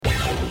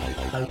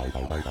What's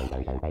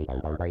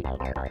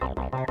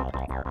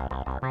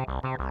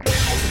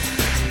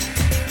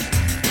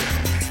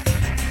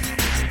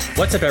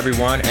up,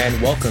 everyone,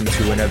 and welcome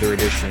to another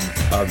edition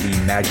of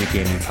the Magic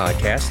Gaming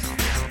Podcast.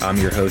 I'm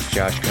your host,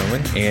 Josh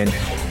Cohen, and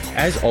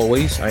as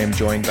always, I am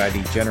joined by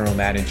the general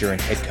manager and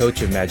head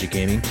coach of Magic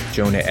Gaming,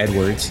 Jonah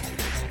Edwards.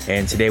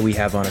 And today we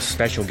have on a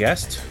special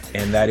guest,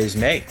 and that is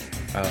May,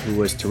 who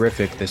was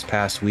terrific this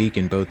past week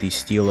in both the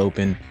Steel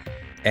Open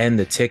and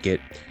the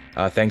Ticket.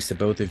 Thanks to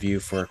both of you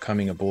for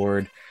coming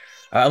aboard.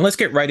 And let's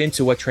get right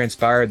into what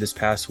transpired this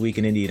past week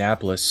in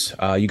Indianapolis.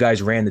 You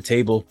guys ran the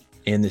table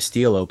in the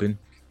Steel Open.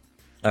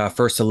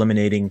 First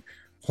eliminating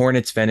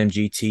Hornets Venom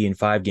GT in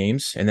 5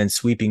 games, and then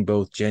sweeping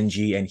both Gen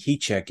G and Heat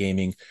Check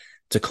Gaming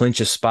to clinch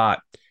a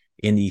spot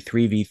in the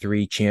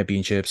 3v3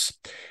 championships.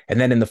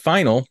 And then in the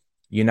final,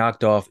 you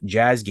knocked off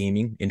Jazz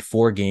Gaming in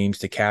 4 games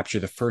to capture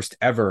the first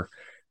ever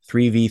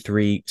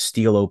 3v3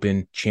 Steel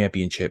Open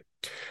championship.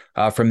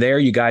 From there,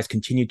 you guys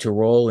continued to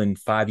roll in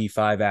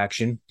 5v5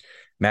 action.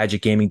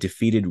 Magic Gaming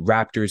defeated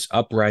Raptors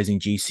Uprising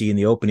GC in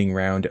the opening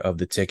round of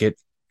the Ticket,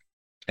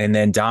 and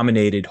then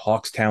dominated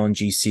Hawks Talon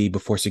GC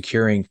before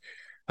securing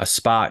a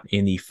spot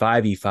in the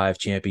 5v5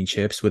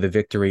 championships with a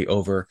victory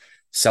over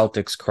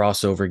Celtics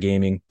Crossover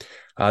Gaming.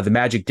 The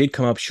Magic did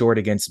come up short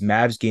against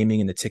Mavs Gaming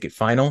in the Ticket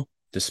final,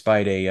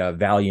 despite a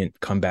valiant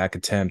comeback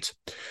attempt.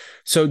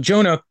 So,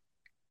 Jonah,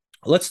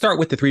 let's start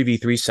with the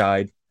 3v3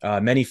 side.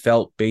 Many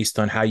felt, based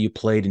on how you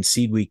played in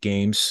Seed Week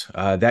games,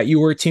 that you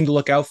were a team to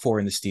look out for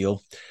in the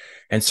Steel.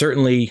 And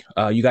certainly,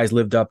 you guys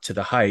lived up to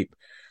the hype.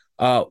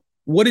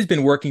 What has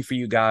been working for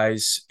you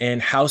guys,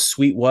 and how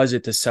sweet was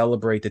it to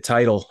celebrate the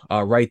title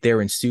right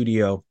there in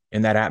studio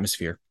in that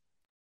atmosphere?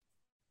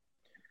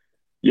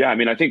 Yeah, I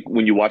mean, I think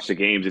when you watch the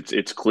games,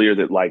 it's clear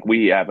that like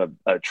we have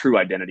a true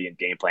identity and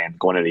game plan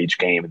going into each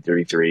game in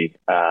 33.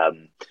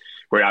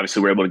 Where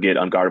obviously we're able to get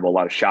unguardable, a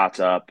lot of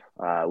shots up.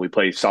 We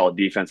play solid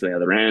defense on the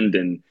other end,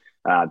 and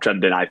try to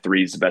deny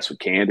threes the best we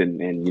can,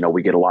 and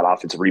we get a lot of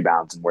offensive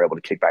rebounds, and we're able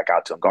to kick back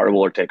out to unguardable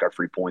or take our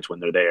free points when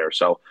they're there.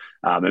 So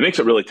it makes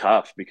it really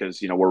tough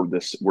because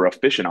we're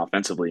efficient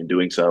offensively in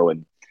doing so,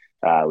 and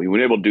we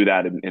were able to do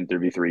that in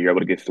 3v3. You're able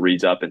to get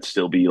threes up and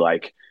still be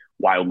like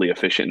wildly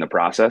efficient in the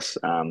process,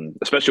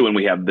 especially when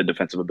we have the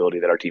defensive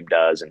ability that our team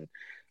does. And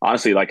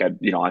honestly, like I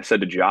said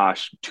to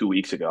Josh 2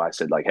 weeks ago, I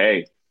said like,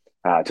 hey,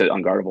 to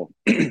unguardable,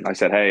 I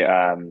said, hey,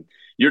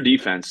 your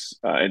defense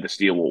in the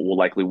Steel will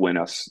likely win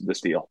us the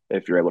Steel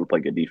if you're able to play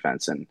good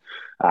defense. And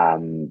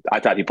I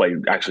thought he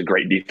played actually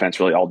great defense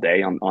really all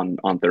day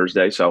on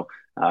Thursday. So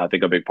I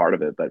think a big part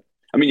of it. But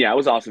I mean, yeah, it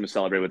was awesome to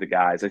celebrate with the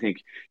guys. I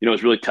think,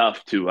 it's really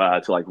tough to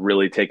like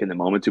really take in the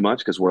moment too much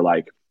because we're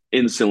like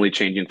instantly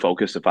changing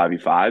focus to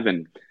 5v5.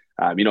 And,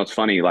 it's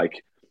funny,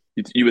 like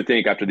you would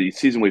think after the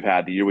season we've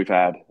had, the year we've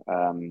had,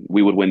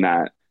 we would win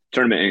that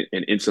tournament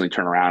and instantly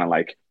turn around and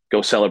like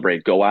go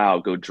celebrate, go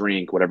out, go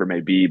drink, whatever it may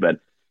be. But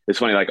it's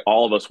funny, like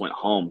all of us went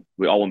home.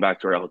 We all went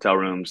back to our hotel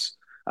rooms,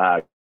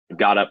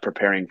 got up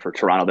preparing for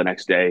Toronto the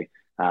next day,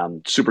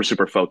 super,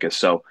 super focused.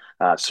 So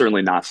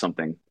certainly not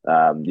something,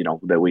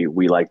 that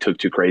we like took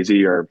too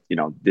crazy or,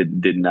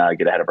 didn't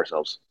get ahead of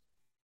ourselves.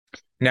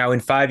 Now, in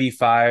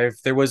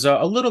 5v5, there was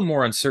a little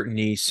more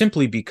uncertainty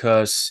simply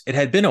because it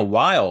had been a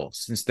while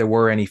since there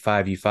were any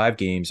 5v5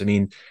 games. I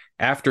mean,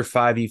 after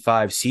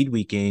 5v5 Seed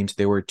Week games,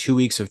 there were 2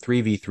 weeks of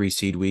 3v3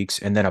 Seed Weeks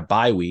and then a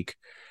bye week.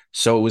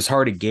 So it was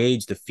hard to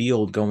gauge the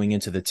field going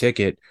into the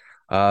Ticket.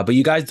 But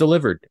you guys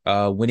delivered,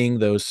 winning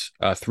those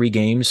 3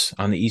 games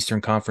on the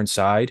Eastern Conference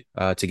side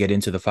to get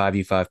into the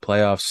 5v5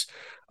 playoffs.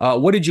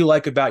 What did you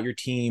like about your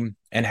team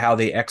and how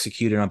they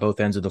executed on both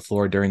ends of the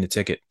floor during the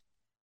Ticket?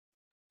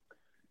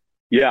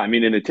 Yeah, I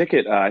mean, in the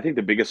Ticket, I think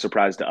the biggest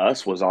surprise to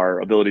us was our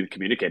ability to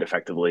communicate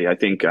effectively. I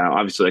think,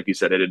 obviously, like you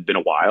said, it had been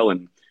a while,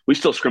 and we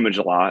still scrimmage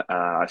a lot.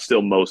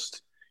 Still more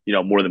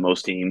than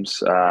most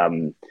teams.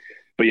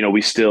 But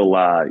we still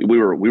we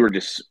were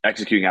just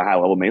executing at a high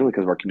level mainly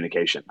because of our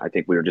communication. I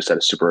think we were just at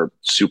a super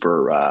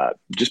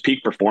just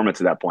peak performance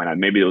at that point.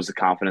 Maybe it was the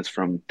confidence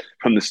from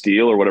the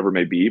Steel or whatever it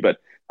may be, but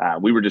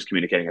we were just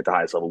communicating at the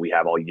highest level we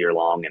have all year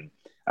long, and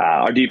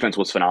our defense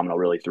was phenomenal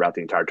really throughout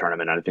the entire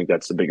tournament. And I think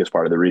that's the biggest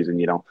part of the reason.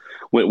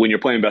 When you're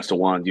playing best of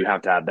ones, you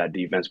have to have that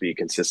defense be a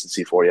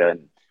consistency for you,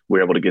 and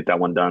we're able to get that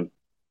one done.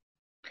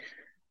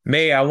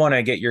 May, I want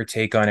to get your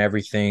take on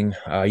everything.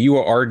 You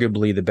were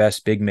arguably the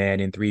best big man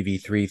in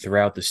 3v3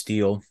 throughout the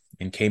Steel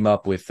and came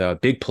up with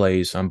big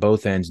plays on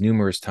both ends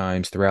numerous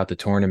times throughout the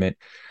tournament.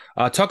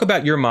 Talk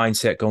about your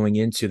mindset going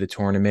into the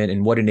tournament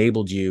and what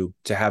enabled you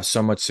to have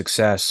so much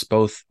success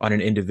both on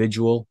an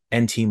individual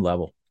and team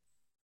level.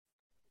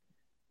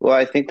 Well,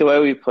 I think the way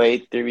we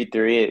played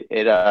 3v3,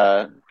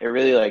 it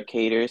really like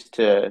caters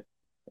to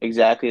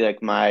exactly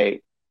like my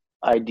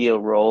ideal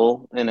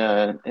role in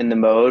the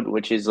mode,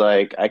 which is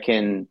like I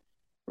can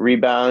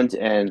rebound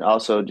and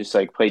also just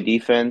like play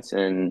defense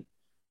and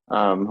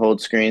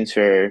hold screens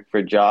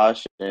for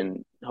Josh,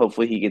 and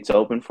hopefully he gets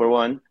open for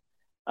one.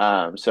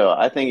 So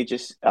I think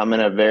I'm in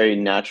a very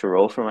natural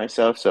role for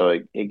myself, so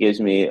it gives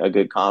me a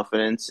good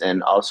confidence,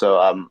 and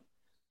also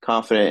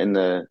confident in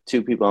the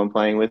two people I'm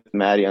playing with,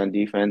 Maddie on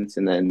defense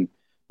and then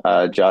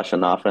Josh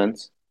on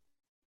offense.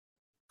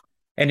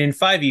 And in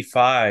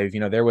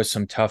 5v5, there was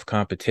some tough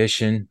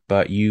competition,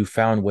 but you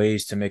found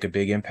ways to make a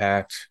big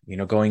impact,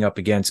 going up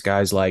against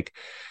guys like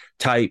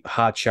Type,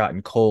 Hotshot,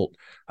 and Colt.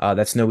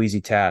 That's no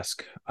easy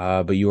task,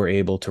 but you were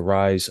able to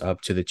rise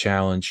up to the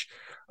challenge.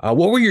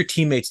 What were your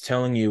teammates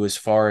telling you as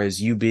far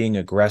as you being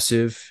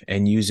aggressive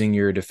and using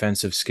your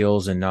defensive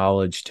skills and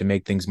knowledge to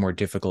make things more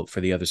difficult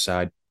for the other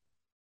side?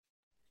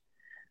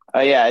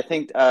 Yeah, I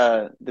think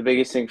the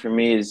biggest thing for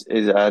me is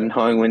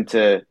knowing when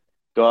to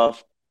go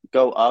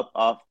go up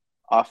off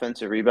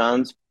offensive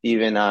rebounds,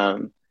 even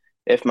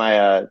if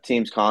my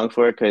team's calling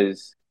for it,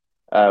 because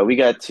we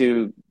got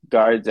two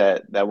guards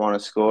that want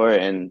to score,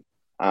 and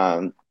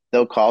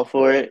they'll call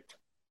for it.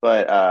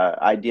 But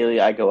ideally,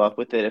 I go up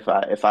with it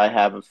if I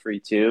have a free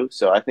two.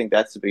 So I think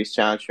that's the biggest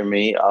challenge for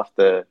me off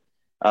the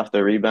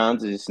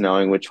rebounds is just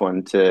knowing which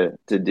one to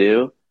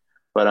do.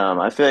 But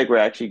I feel like we're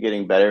actually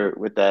getting better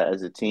with that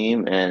as a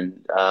team,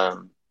 and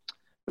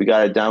we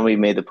got it done. We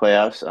made the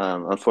playoffs.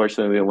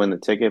 Unfortunately, we didn't win the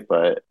ticket,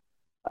 but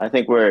I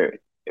think we're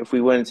if we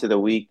went into the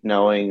week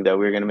knowing that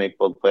we were going to make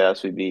both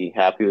playoffs, we'd be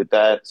happy with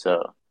that.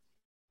 So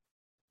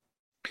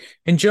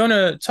And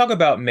Jonah, talk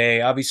about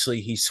May.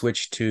 Obviously, he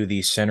switched to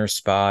the center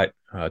spot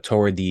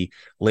toward the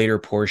later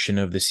portion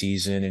of the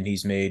season, and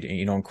he's made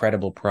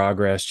incredible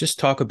progress. Just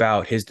talk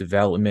about his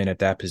development at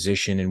that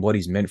position and what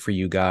he's meant for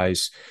you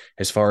guys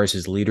as far as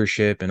his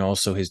leadership and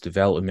also his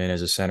development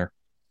as a center.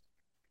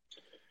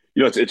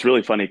 It's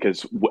really funny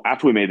because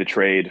after we made the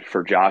trade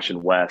for Josh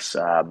and Wes,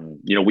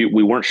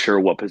 we weren't sure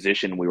what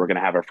position we were going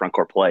to have our front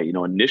court play.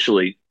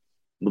 Initially,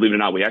 believe it or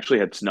not, we actually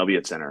had Snubby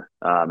at center,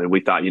 and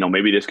we thought,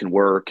 maybe this can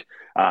work.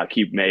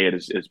 Keep May at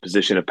his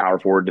position of power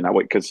forward in that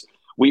way because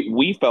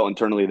we felt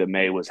internally that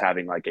May was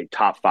having like a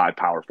top 5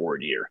 power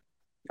forward year.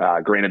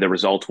 Granted, the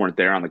results weren't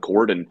there on the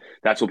court, and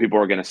that's what people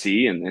are going to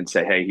see and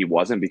say, hey, he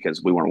wasn't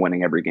because we weren't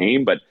winning every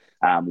game. But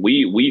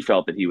we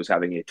felt that he was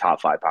having a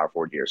top 5 power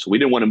forward year. So we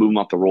didn't want to move him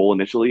off the roll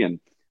initially. And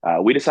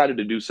we decided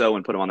to do so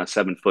and put him on a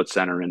 7-foot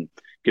center and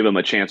give him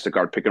a chance to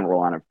guard pick and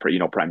roll on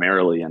it,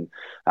 primarily. And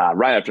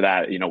right after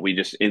that, we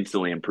just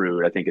instantly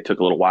improved. I think it took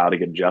a little while to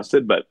get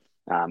adjusted, but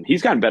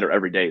he's gotten better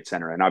every day at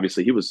center. And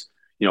obviously he was,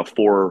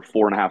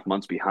 4.5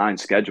 months behind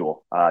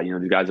schedule.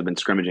 These guys have been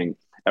scrimmaging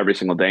every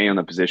single day on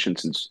the position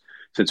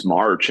since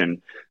March.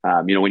 And,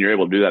 when you're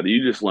able to do that,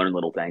 you just learn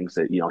little things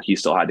that, he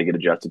still had to get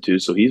adjusted to.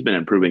 So he's been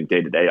improving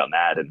day to day on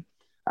that.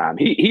 And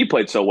he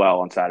played so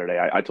well on Saturday.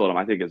 I told him,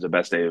 I think it was the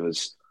best day of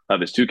his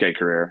 2K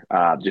career,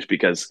 just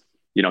because,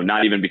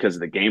 not even because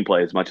of the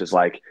gameplay as much as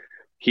like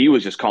he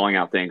was just calling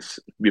out things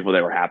before they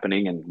were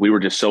happening. And we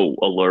were just so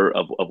alert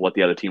of what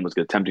the other team was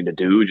attempting to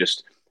do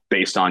just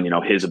based on,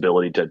 his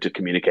ability to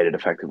communicate it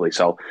effectively.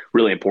 So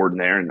really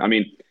important there. And I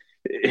mean,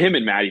 him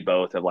and Maddie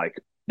both have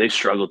they've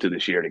struggled through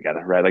this year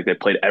together, right? Like they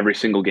played every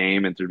single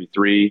game in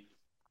 33.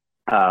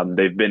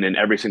 They've been in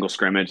every single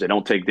scrimmage. They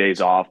don't take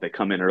days off. They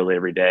come in early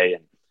every day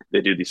and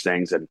they do these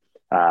things. And,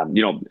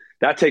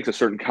 that takes a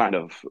certain kind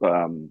of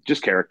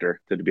just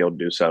character to be able to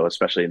do so,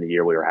 especially in the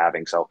year we were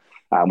having. So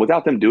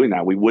without them doing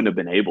that, we wouldn't have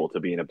been able to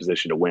be in a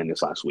position to win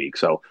this last week.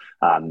 So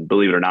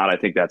believe it or not, I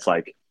think that's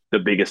like the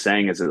biggest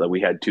thing is that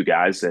we had two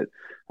guys that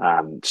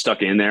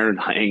stuck in there and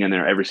hang in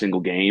there every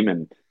single game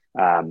and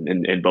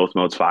in both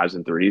modes, 5s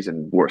and 3s,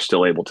 and we're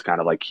still able to kind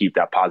of like keep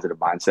that positive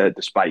mindset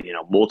despite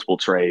multiple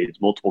trades,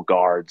 multiple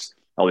guards,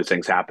 all these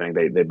things happening.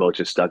 They both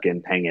just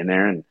hang in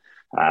there, and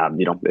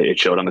it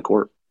showed on the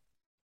court.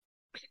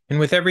 And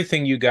with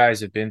everything you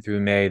guys have been through,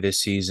 May, this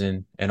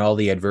season and all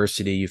the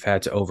adversity you've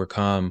had to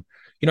overcome,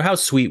 how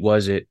sweet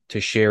was it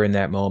to share in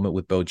that moment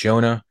with both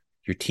Jonah,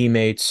 your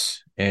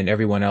teammates, and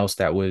everyone else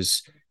that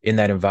was in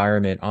that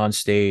environment on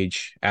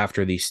stage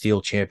after the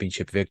Steel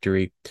Championship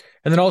victory?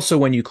 And then also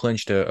when you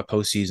clinched a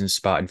postseason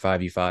spot in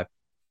 5v5.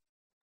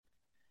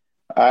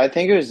 I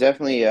think it was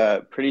definitely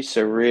pretty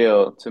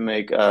surreal to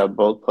make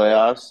both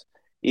playoffs.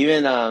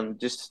 Even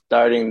just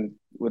starting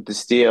with the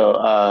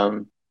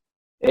Steel,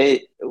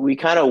 it we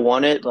kind of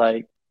won it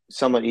like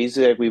somewhat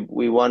easily. Like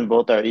we won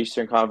both our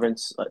Eastern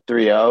Conference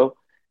 3-0,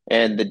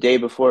 and the day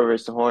before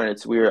versus the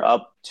Hornets, we were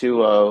up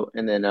 2-0,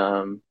 and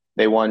then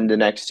they won the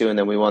next two, and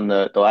then we won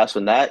the last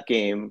one. That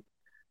game,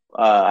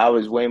 I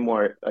was way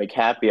more like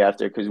happy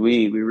after because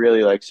we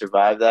really like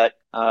survived that.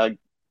 We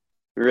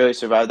really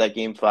survived that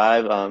game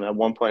 5. At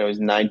one point, it was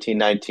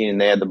 19-19,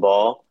 and they had the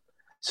ball.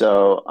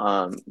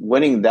 So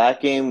winning that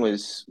game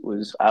was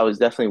I was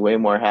definitely way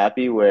more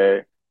happy.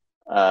 Where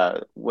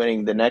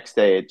winning the next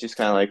day, it just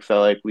kind of like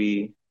felt like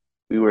we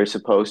were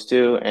supposed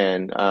to.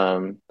 And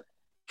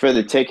for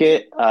the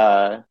ticket,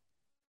 I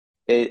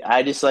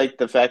just like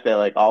the fact that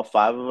like all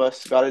 5 of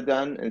us got it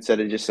done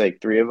instead of just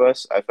like 3 of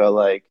us. I felt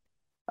like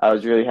I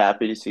was really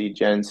happy to see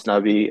Jen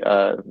Snubby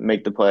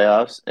make the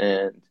playoffs,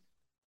 and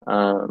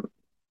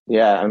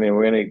yeah, I mean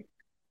we're gonna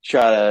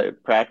try to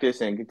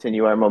practice and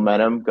continue our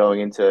momentum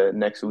going into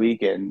next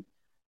week, and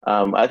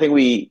I think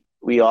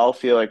we all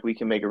feel like we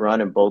can make a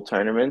run in both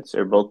tournaments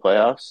or both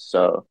playoffs.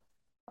 So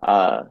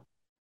I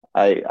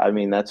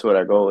mean that's what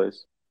our goal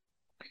is.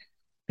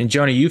 And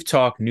Jonah, you've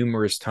talked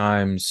numerous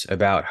times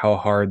about how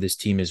hard this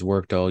team has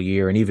worked all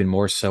year, and even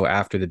more so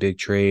after the big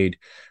trade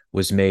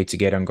was made to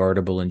get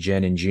Unguardable and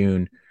Jen in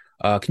June.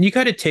 Can you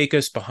kind of take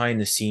us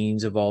behind the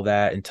scenes of all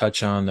that and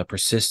touch on the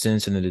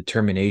persistence and the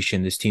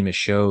determination this team has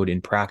showed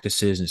in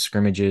practices and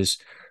scrimmages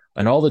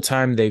and all the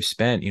time they've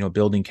spent,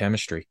 building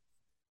chemistry?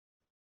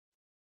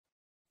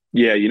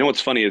 Yeah, what's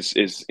funny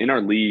is in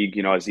our league,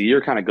 as the year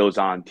kind of goes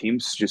on,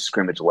 teams just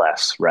scrimmage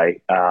less,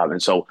 right?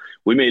 And so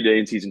we made the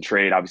in-season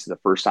trade, obviously the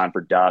first time for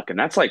Duck, and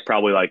that's like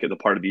probably like the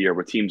part of the year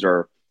where teams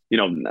are,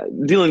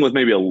 dealing with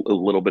maybe a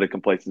little bit of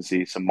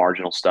complacency, some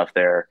marginal stuff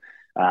there.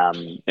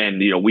 And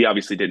we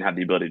obviously didn't have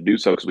the ability to do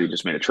so because we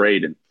just made a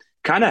trade and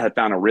kind of had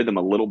found a rhythm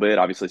a little bit.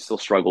 Obviously, still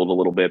struggled a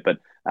little bit, but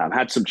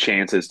had some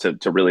chances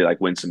to really like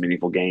win some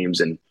meaningful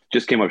games and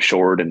just came up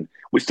short. And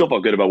we still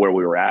felt good about where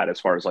we were at as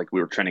far as like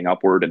we were trending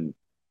upward and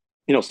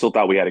still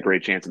thought we had a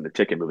great chance in the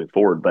ticket moving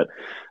forward. But,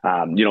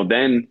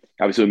 then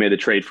obviously we made the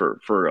trade for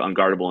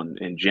Unguardable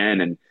and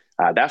Jen. And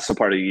that's the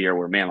part of the year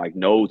where, man, like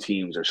no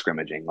teams are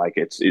scrimmaging. Like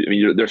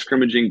they're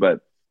scrimmaging,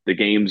 but the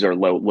games are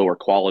lower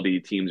quality.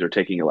 Teams are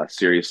taking it less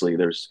seriously.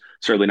 There's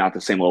certainly not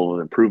the same level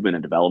of improvement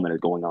and development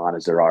going on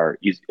as there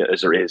is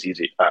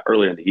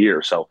earlier in the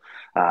year. So,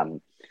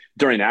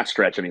 during that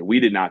stretch, we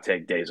did not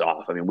take days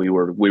off. We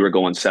were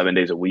going 7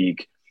 days a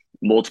week.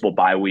 Multiple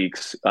bye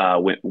weeks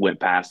went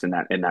past in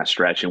that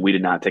stretch, and we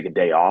did not take a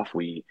day off.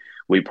 We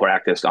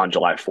practiced on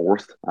July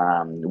 4th.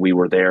 We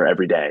were there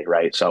every day,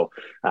 right? So,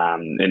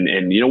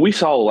 we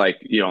saw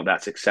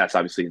that success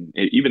obviously,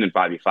 even in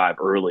 5v5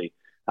 early.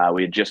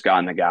 We had just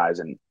gotten the guys,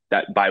 and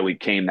that bye week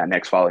came that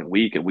next following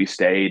week, and we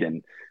stayed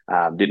and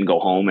didn't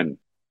go home. And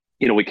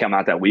we come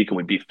out that week and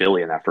we beat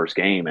Philly in that first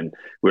game, and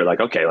we were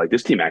like, okay, like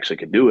this team actually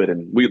could do it.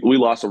 And we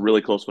lost a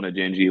really close one to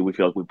Genji. We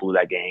feel like we blew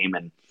that game,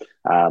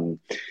 and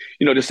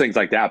just things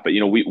like that. But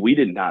we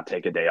did not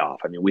take a day off.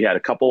 We had a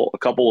couple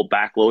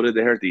backloaded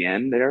there at the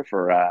end there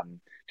for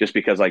just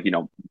because for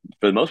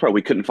the most part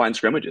we couldn't find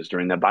scrimmages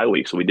during that bye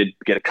week, so we did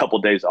get a couple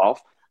days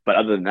off. But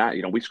other than that,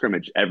 we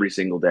scrimmage every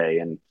single day,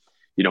 and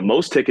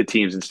most ticket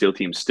teams and steel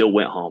teams still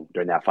went home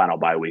during that final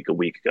bye week a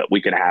week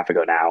and a half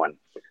ago now, and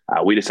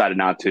we decided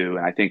not to.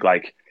 And I think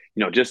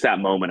just that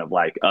moment of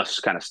like us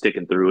kind of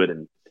sticking through it.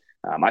 And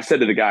I said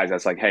to the guys, I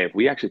was like, hey, if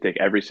we actually take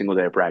every single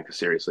day of practice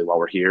seriously while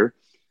we're here,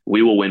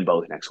 we will win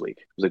both next week.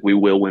 I was like, we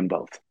will win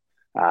both.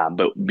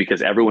 But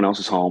because everyone else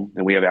is home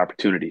and we have the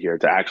opportunity here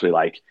to actually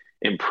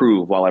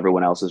improve while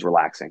everyone else is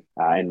relaxing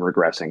and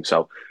regressing.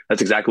 So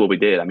that's exactly what we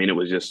did. It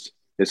was just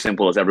as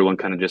simple as everyone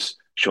kind of just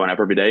showing up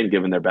every day and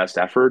giving their best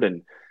effort.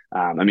 And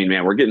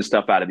man, we're getting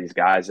stuff out of these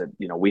guys that,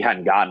 we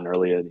hadn't gotten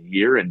earlier in the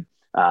year. And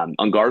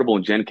Unguardable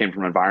and Jen came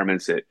from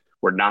environments that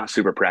were not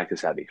super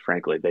practice heavy.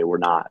 Frankly, they were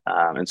not.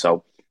 And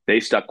so they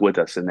stuck with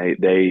us, and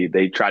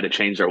they tried to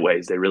change their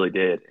ways. They really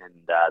did.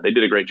 And they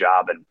did a great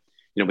job. And,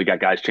 we got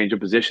guys changing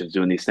positions,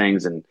 doing these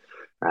things, and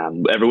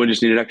everyone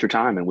just needed extra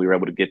time, and we were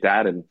able to get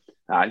that. And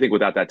I think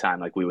without that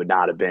time, we would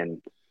not have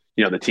been,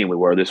 the team we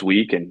were this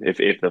week. And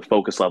if the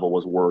focus level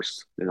was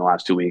worse in the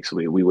last 2 weeks,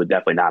 we would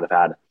definitely not have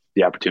had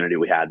the opportunity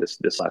we had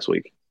this last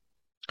week.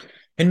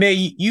 And May,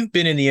 you've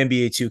been in the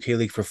NBA 2K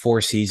League for 4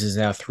 seasons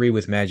now, 3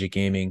 with Magic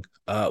Gaming.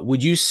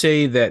 Would you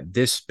say that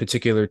this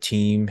particular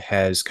team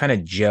has kind of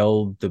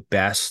gelled the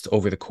best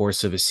over the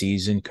course of a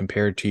season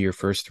compared to your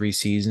first 3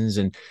 seasons?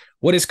 And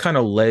what has kind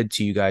of led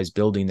to you guys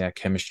building that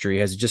chemistry?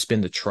 Has it just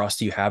been the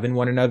trust you have in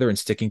one another and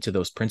sticking to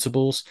those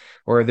principles?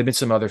 Or have there been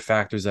some other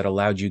factors that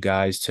allowed you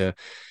guys to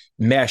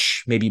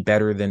mesh maybe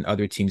better than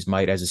other teams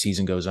might as the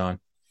season goes on?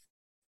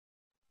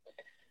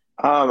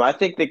 I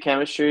think the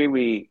chemistry,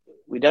 we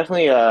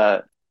definitely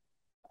I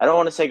don't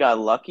want to say got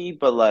lucky,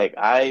 but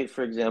I,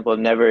 for example, have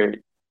never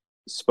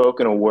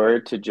spoken a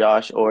word to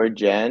Josh or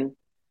Jen.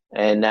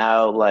 And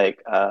now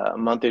a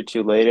month or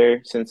two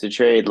later since the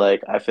trade,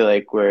 I feel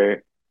like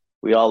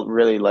we all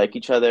really like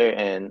each other,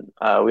 and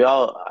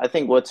I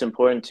think what's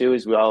important too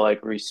is we all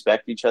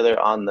respect each other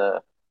on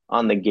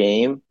the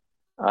game.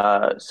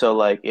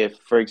 So if,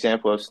 for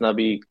example, if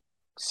Snubby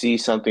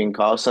sees something,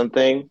 calls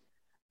something,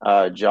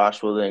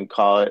 Josh will then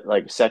call it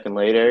a second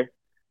later.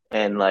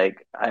 And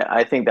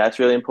I think that's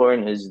really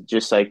important, is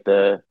just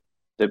the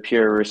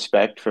pure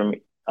respect from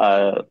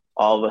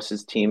all of us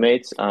as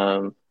teammates.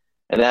 And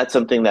that's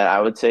something that I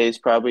would say is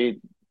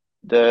probably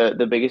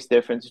the biggest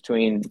difference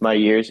between my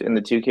years in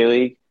the 2K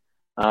League.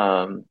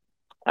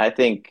 I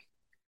think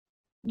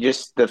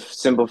just the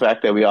simple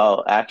fact that we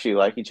all actually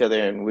like each other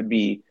and would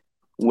be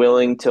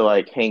willing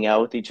to hang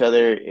out with each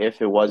other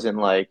if it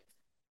wasn't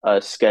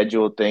a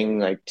scheduled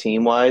thing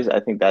team wise. I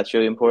think that's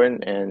really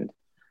important, and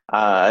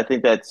I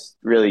think that's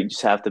really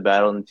just half the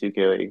battle in the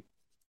 2K League.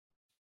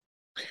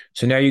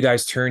 So now you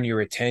guys turn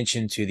your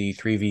attention to the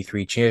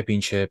 3v3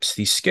 championships.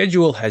 The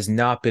schedule has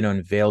not been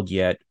unveiled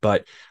yet,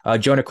 but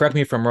Jonah, correct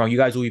me if I'm wrong. You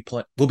guys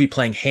will be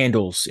playing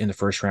handles in the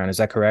first round. Is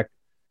that correct?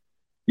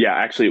 Yeah,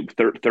 actually,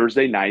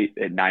 Thursday night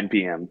at 9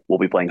 p.m. we'll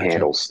be playing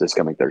handles this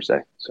coming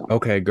Thursday. So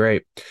okay,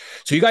 great.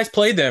 So you guys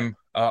played them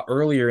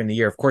earlier in the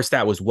year. Of course,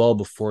 that was well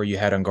before you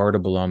had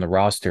Unguardable on the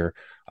roster.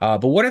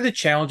 But what are the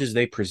challenges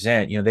they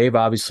present? They've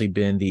obviously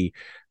been the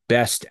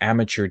best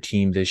amateur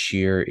team this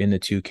year in the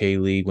 2K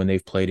League when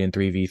they've played in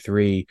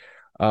 3v3.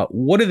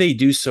 What do they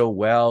do so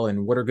well,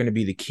 and what are going to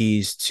be the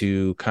keys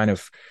to kind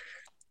of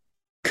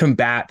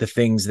combat the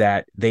things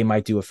that they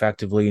might do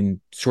effectively and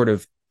sort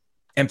of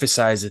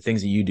emphasize the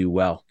things that you do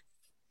well?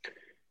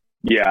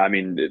 Yeah, I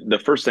mean, the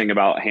first thing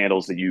about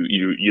handles that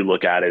you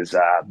look at is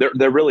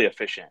they're really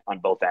efficient on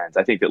both ends.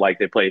 I think that like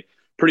they play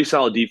pretty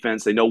solid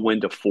defense. They know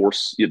when to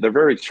force. They're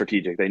very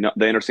strategic.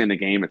 They understand the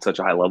game at such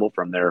a high level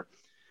from their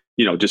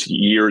just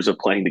years of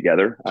playing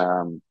together.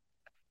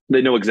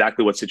 They know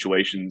exactly what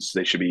situations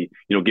they should be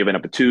giving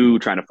up a two,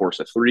 trying to force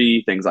a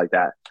three, things like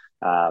that.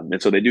 And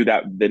so they do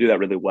that. They do that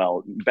really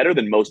well, better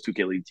than most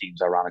 2K League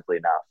teams, ironically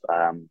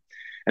enough.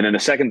 And then the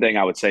second thing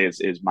I would say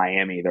is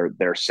Miami,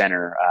 their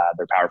center,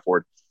 their power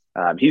forward.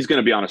 He's going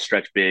to be on a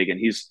stretch big, and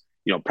he's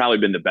probably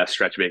been the best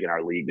stretch big in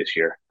our league this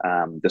year.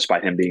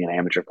 Despite him being an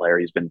amateur player,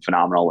 he's been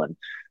phenomenal. And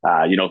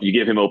if you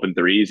give him open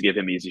threes, give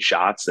him easy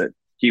shots, that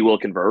he will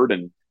convert,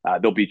 and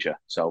they'll beat you.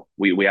 So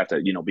we have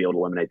to be able to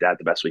eliminate that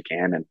the best we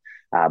can. And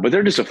but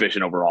they're just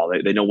efficient overall.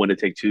 They know when to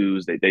take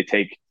twos. They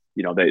take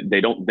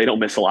they don't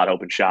miss a lot of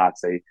open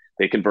shots.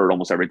 They convert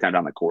almost every time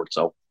down the court.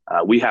 So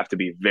we have to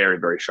be very,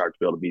 very sharp to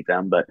be able to beat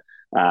them. But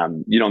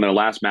in their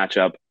last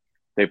matchup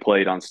they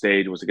played on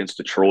stage was against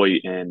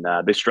Detroit, and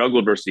they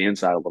struggled versus the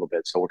inside a little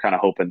bit. So we're kind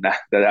of hoping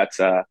that's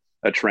a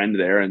trend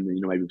there, and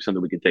maybe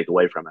something we can take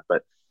away from it.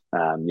 But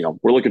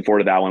we're looking forward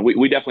to that one.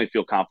 We definitely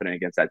feel confident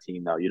against that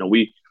team, though.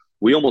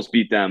 We almost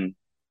beat them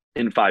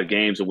in 5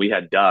 games, and we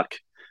had Duck.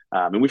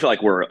 And we feel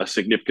like we're a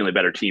significantly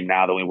better team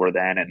now than we were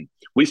then, and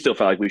we still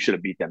felt like we should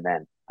have beat them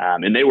then.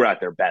 And they were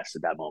at their best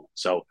at that moment.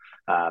 So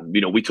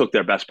we took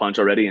their best punch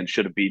already and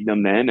should have beaten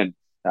them then. And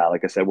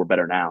like I said, we're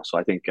better now. So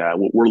I think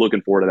we're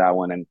looking forward to that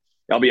one. And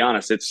I'll be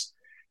honest, it's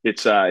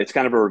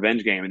kind of a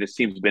revenge game, and this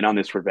team's been on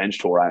this revenge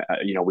tour.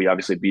 We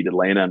obviously beat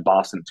Atlanta and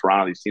Boston and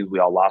Toronto, these teams we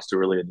all lost to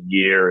earlier in the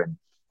year,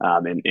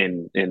 and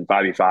in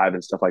 5v5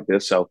 and stuff like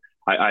this. So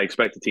I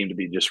expect the team to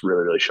be just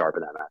really, really sharp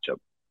in that matchup.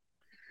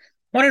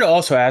 I wanted to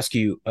also ask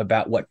you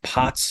about what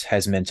Potts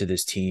has meant to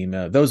this team.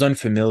 Those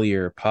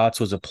unfamiliar, Potts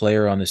was a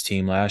player on this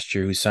team last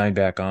year who signed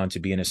back on to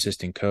be an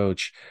assistant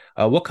coach.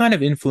 What kind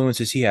of influence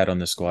has he had on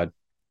the squad?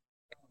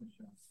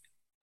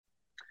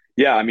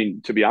 Yeah, I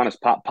mean, to be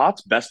honest,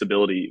 Pot's best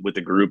ability with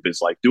the group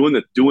is like doing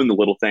the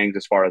little things,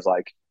 as far as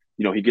like,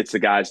 he gets the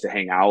guys to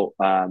hang out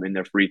in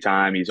their free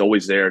time. He's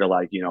always there to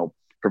like,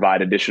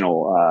 provide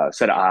additional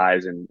set of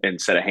eyes and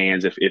set of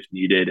hands if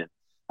needed.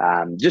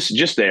 And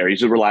just there,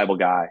 he's a reliable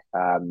guy.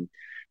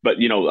 But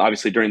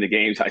obviously during the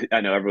games, I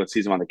know everyone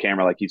sees him on the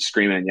camera like he's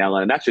screaming and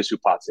yelling, and that's just who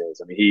Potts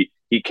is. I mean,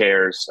 he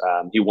cares.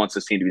 He wants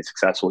this team to be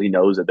successful. He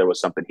knows that there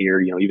was something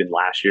here, even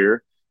last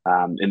year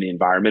in the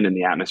environment and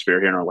the atmosphere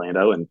here in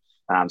Orlando, and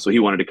so he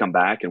wanted to come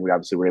back, and we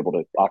obviously were able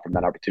to offer him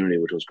that opportunity,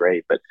 which was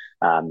great. But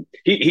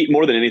he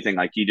more than anything,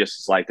 like he just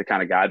is like the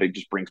kind of guy that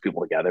just brings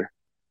people together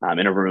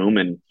in a room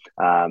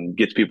and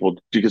gets people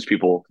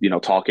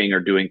talking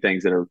or doing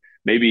things that are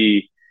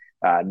maybe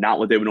not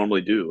what they would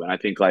normally do. And I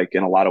think like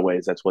in a lot of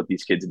ways, that's what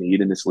these kids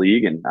need in this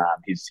league. And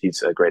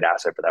he's a great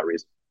asset for that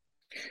reason.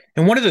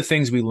 And one of the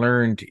things we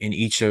learned in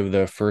each of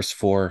the first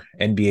 4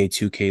 NBA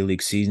 2K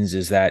League seasons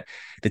is that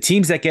the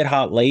teams that get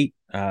hot late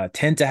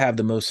tend to have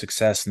the most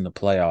success in the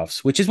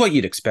playoffs, which is what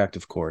you'd expect,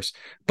 of course.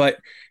 But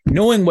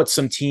knowing what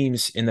some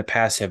teams in the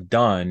past have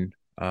done,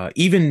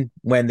 even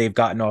when they've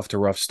gotten off to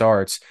rough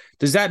starts,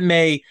 does that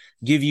may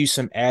give you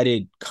some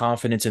added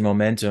confidence and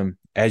momentum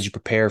as you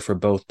prepare for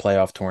both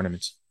playoff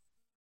tournaments?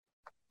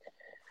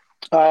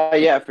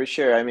 Yeah, for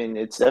sure. I mean,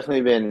 it's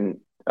definitely been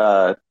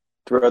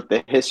throughout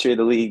the history of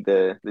the league,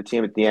 the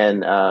team at the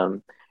end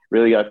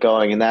really got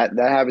going, and that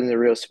happens in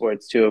real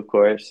sports too, of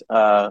course.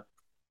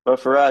 But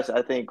for us,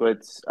 I think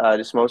what's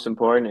just most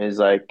important is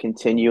like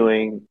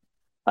continuing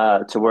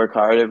to work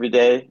hard every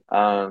day.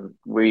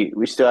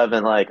 We still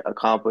haven't like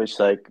accomplished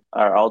like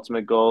our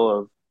ultimate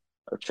goal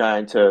of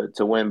trying to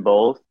win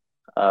both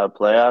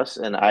playoffs,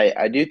 and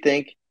I do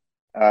think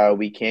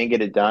we can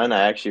get it done.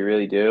 I actually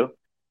really do.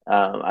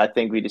 I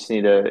think we just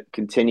need to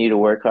continue to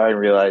work hard and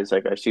realize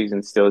like our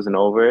season still isn't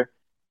over,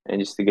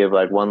 and just to give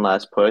like one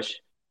last push.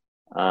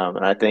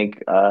 And I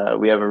think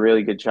we have a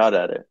really good shot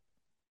at it.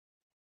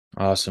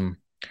 Awesome.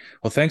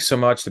 Well, thanks so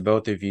much to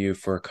both of you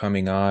for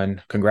coming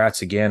on.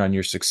 Congrats again on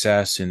your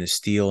success in the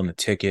steal and the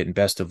ticket, and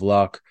best of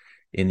luck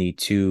in the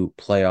 2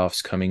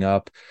 playoffs coming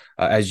up.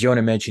 As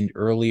Jonah mentioned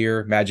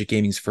earlier, Magic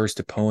Gaming's first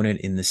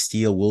opponent in the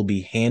steal will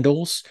be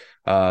Handles.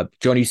 Jonah,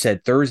 you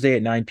said Thursday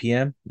at 9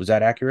 p.m. Was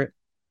that accurate?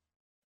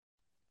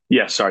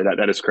 Yeah, sorry,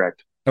 that is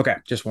correct. Okay,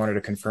 just wanted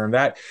to confirm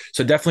that.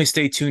 So definitely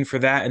stay tuned for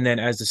that. And then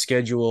as the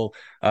schedule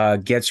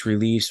gets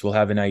released, we'll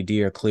have an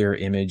idea, a clear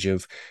image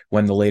of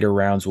when the later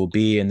rounds will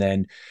be. And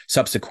then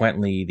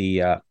subsequently,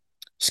 the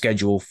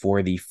schedule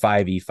for the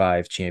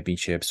 5v5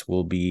 championships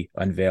will be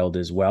unveiled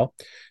as well.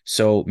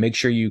 So make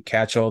sure you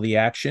catch all the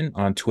action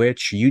on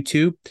Twitch,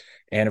 YouTube,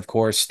 and of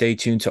course, stay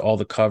tuned to all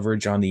the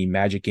coverage on the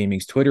Magic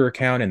Gaming's Twitter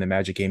account and the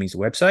Magic Gaming's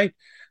website.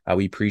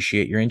 We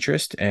appreciate your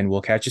interest, and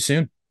we'll catch you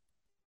soon.